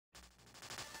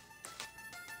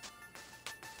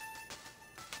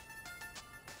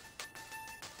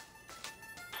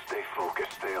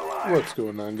What's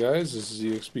going on, guys? This is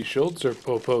EXP Schultz, or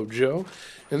PoPo Joe,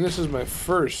 and this is my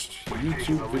first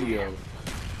YouTube video,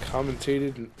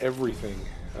 commentated and everything.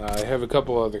 I have a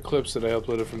couple other clips that I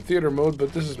uploaded from theater mode,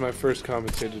 but this is my first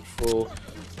commentated full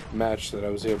match that I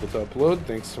was able to upload,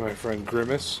 thanks to my friend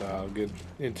Grimace. I'll get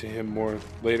into him more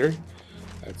later.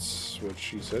 That's what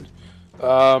she said.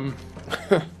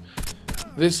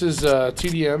 This is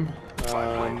TDM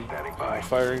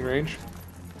firing range.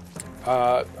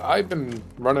 I've been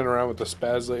running around with the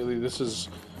spaz lately. This is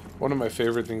one of my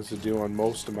favorite things to do on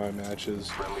most of my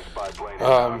matches.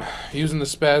 Using the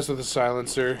spaz with a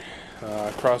silencer,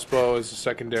 crossbow is a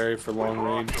secondary for long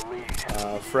range,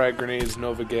 frag grenades,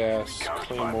 nova gas,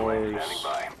 claymores,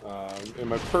 and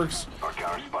my perks.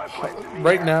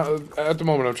 Right now, at the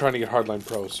moment, I'm trying to get hardline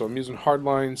pro, so I'm using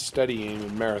hardline, steady aim,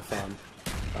 and marathon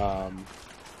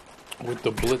with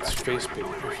the blitz face paint,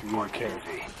 if you really care.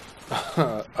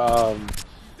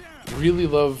 Really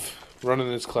love running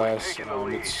this class.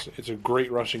 It's a great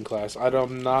rushing class.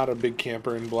 I'm not a big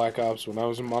camper in Black Ops. When I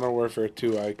was in Modern Warfare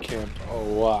 2, I camped a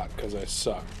lot because I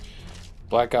suck.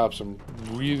 Black Ops, I'm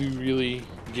really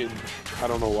getting... I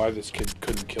don't know why this kid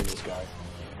couldn't kill this guy.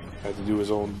 I had to do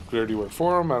his own dirty work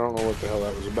for him. I don't know what the hell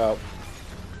that was about.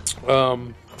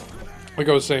 Like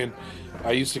I was saying,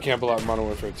 I used to camp a lot in Modern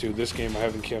Warfare 2. This game I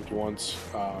haven't camped once.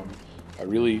 I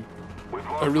really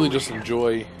just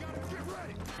enjoy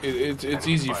it. It's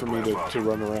easy for me to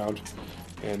run around,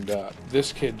 and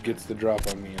this kid gets the drop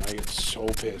on me and I get so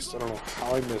pissed. I don't know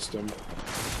how I missed him.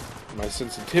 My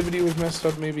sensitivity was messed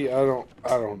up, maybe. I don't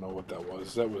know what that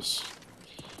was.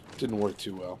 Didn't work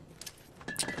too well.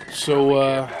 So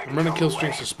I'm running kill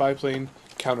streaks to spy plane,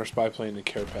 counter spy plane, and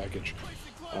care package.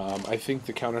 I think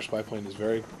the counter spy plane is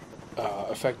very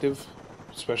effective,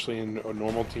 especially in a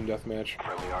normal team deathmatch.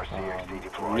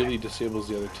 Really disables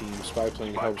the other team. Spy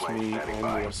plane helps me and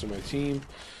the rest of my team.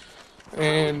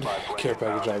 And care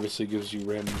package obviously gives you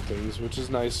random things, which is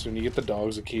nice when you get the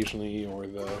dogs occasionally, or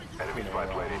the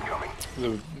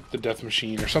death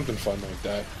machine or something fun like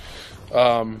that.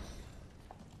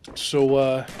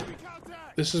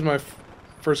 This is my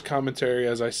first commentary,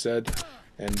 as I said.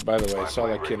 And by the way, I saw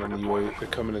that kid on the UA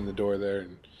coming in the door there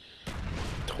and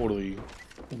totally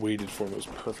waited for him. It was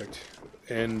perfect.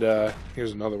 And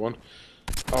here's another one.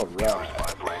 Alright.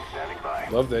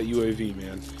 Love that UAV,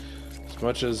 man. As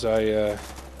much as I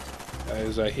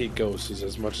hate ghosts, is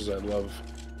as much as I love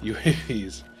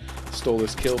UAVs. Stole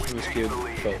this kill from this kid.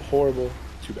 Felt horrible.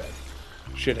 Too bad.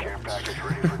 Shit happens.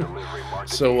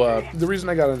 So the reason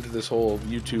I got into this whole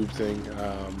YouTube thing,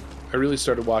 I really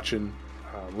started watching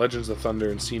Legends of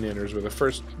Thunder and Scene Anners were the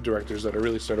first directors that I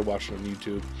really started watching on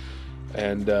YouTube.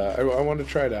 And I wanted to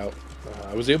try it out.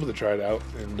 I was able to try it out,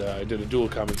 and I did a dual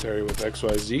commentary with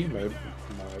XYZ, my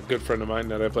good friend of mine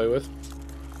that I play with.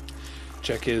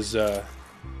 Check his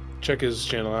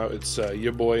channel out. It's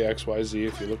your boy XYZ.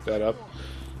 If you look that up,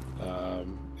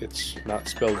 it's not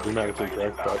spelled grammatically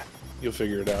correct, but you'll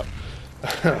figure it out.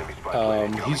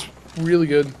 He's really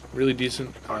good, really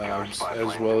decent,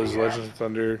 as well as Legends of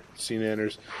Thunder, Scene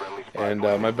Anners, and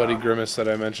my buddy Grimace that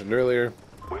I mentioned earlier.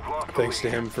 Thanks to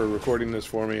him for recording this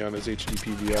for me on his HD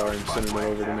PVR and sending it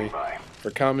over to me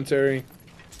for commentary.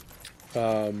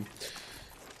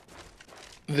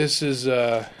 This is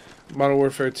Modern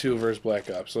Warfare 2 versus Black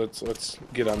Ops. Let's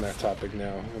get on that topic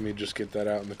now. Let me just get that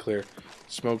out in the clear.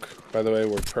 Smoke, by the way,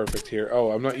 worked perfect here.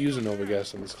 Oh, I'm not using Nova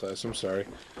Gas in this class. I'm sorry.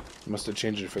 I must have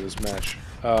changed it for this match.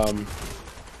 I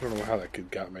don't know how that kid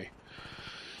got me.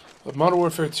 But Modern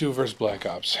Warfare 2 versus Black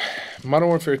Ops. Modern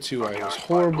Warfare 2, I was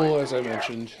horrible, as I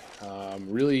mentioned.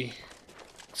 Really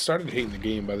started hating the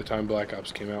game by the time Black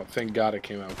Ops came out. Thank God it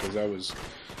came out, because I was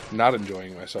not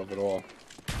enjoying myself at all.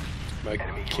 My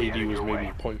KD was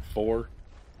maybe 0.4.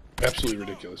 Absolutely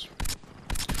ridiculous.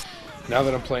 Now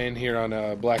that I'm playing here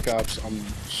on Black Ops, I'm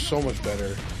so much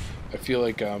better. I feel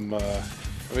like I'm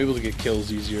able to get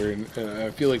kills easier, and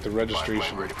I feel like the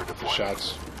registration of the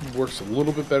shots works a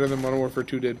little bit better than Modern Warfare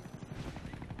 2 did.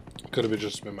 Could have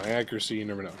just been my accuracy, you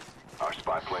never know. Our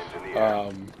spy plane's in the air.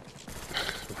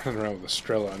 Running around with a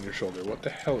Strela on your shoulder. What the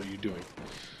hell are you doing?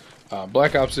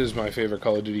 Black Ops is my favorite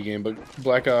Call of Duty game, but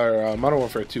Modern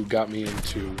Warfare 2 got me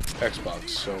into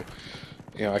Xbox, so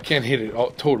I can't hate it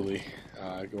totally,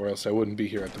 or else I wouldn't be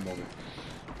here at the moment.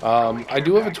 I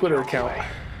do have a Twitter account.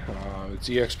 It's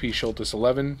EXP Schultz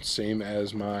 11, same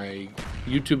as my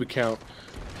YouTube account,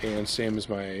 and same as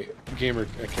my gamer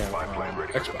account on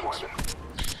Xbox.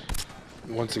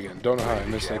 Once again, don't know how I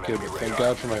missed that kid, but thank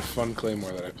God for my fun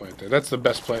claymore that I planted there. That's the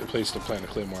best place to plant a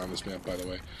claymore on this map, by the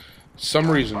way. For some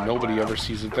reason, nobody ever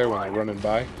sees it there when they're running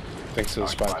by. thanks to the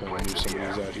spy plane, I knew somebody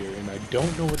was out here, and I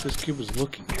don't know what this kid was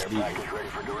looking at either.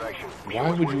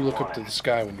 Why would you look up to the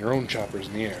sky when your own chopper's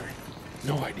in the air?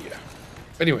 No idea.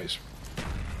 Anyways,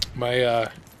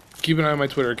 keep an eye on my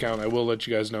Twitter account. I will let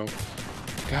you guys know.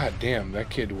 God damn, that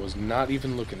kid was not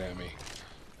even looking at me.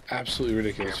 Absolutely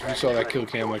ridiculous. If you saw that kill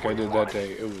cam like I did that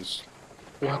day, it was...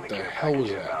 What the hell was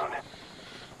that?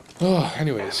 Oh,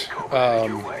 anyways,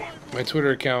 my Twitter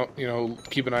account, you know,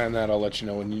 keep an eye on that. I'll let you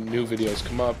know when new videos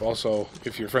come up. Also,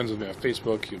 if you're friends with me on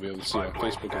Facebook, you'll be able to see it on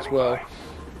Facebook as well.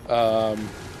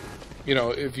 You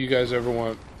know, if you guys ever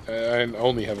want, I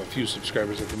only have a few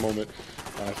subscribers at the moment.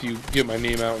 If you get my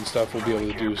name out and stuff, we'll be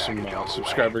able to do some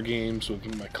subscriber games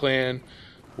with my clan.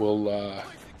 We'll,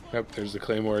 yep, there's the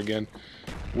Claymore again.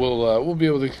 We'll be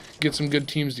able to get some good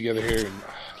teams together here. And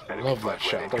I love that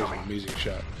shot. That was an amazing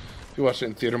shot. If you watched it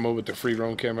in theater mode with the free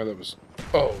roam camera, that was,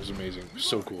 oh, it was amazing. It was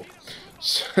so cool.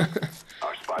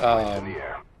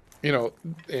 You know,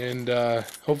 and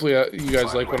hopefully you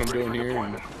guys like what I'm doing here,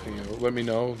 and you know, let me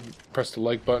know. Press the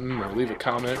like button or leave a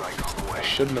comment. I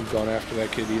shouldn't have gone after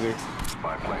that kid either.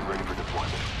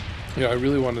 You know, I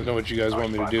really want to know what you guys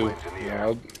want me to do. You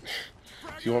know,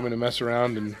 if you want me to mess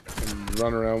around and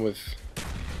run around with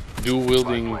dual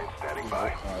wielding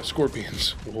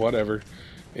scorpions, whatever.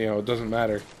 You know, it doesn't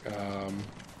matter.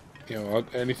 You know,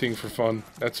 anything for fun.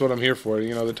 That's what I'm here for.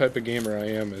 You know, the type of gamer I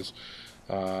am is,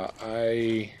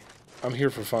 I'm here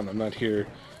for fun. I'm not here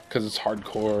because it's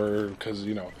hardcore. Because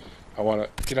you know, I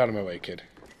want to get out of my way, kid.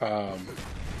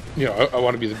 You know, I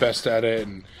want to be the best at it,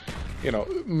 and you know,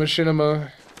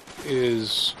 Machinima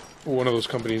is one of those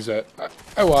companies that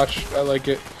I watch. I like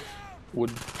it.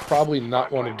 Would probably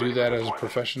not want to do that as a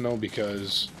professional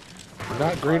because I'm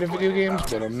not great at video games,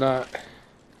 but I'm not.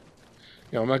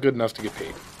 You know, I'm not good enough to get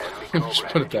paid. Just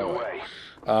put it that way.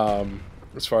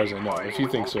 As far as I know. If you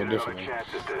think so differently.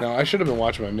 Now, I should have been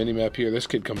watching my mini-map here. This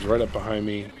kid comes right up behind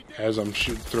me as I'm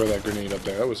throw that grenade up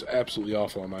there. That was absolutely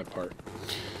awful on my part.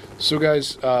 So,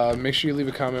 guys, make sure you leave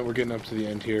a comment. We're getting up to the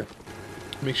end here.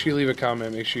 Make sure you leave a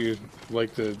comment. Make sure you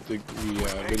like the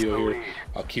video here.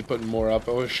 I'll keep putting more up.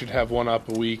 I should have one up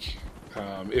a week,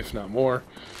 if not more.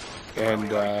 And,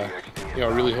 you know,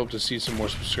 I really hope to see some more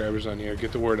subscribers on here.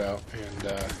 Get the word out. And,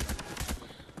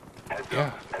 yeah,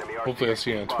 hopefully I'll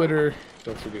see you on Twitter.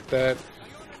 Don't forget that.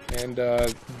 And,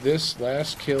 this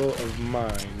last kill of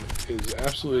mine is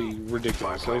absolutely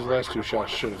ridiculous. Those last two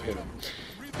shots should have hit him.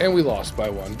 And we lost by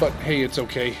one. But, hey, it's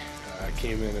okay. I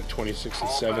came in at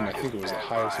 26-7. I think it was the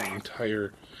highest in the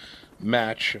entire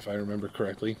match, if I remember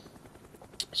correctly.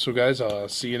 So, guys, I'll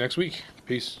see you next week.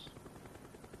 Peace.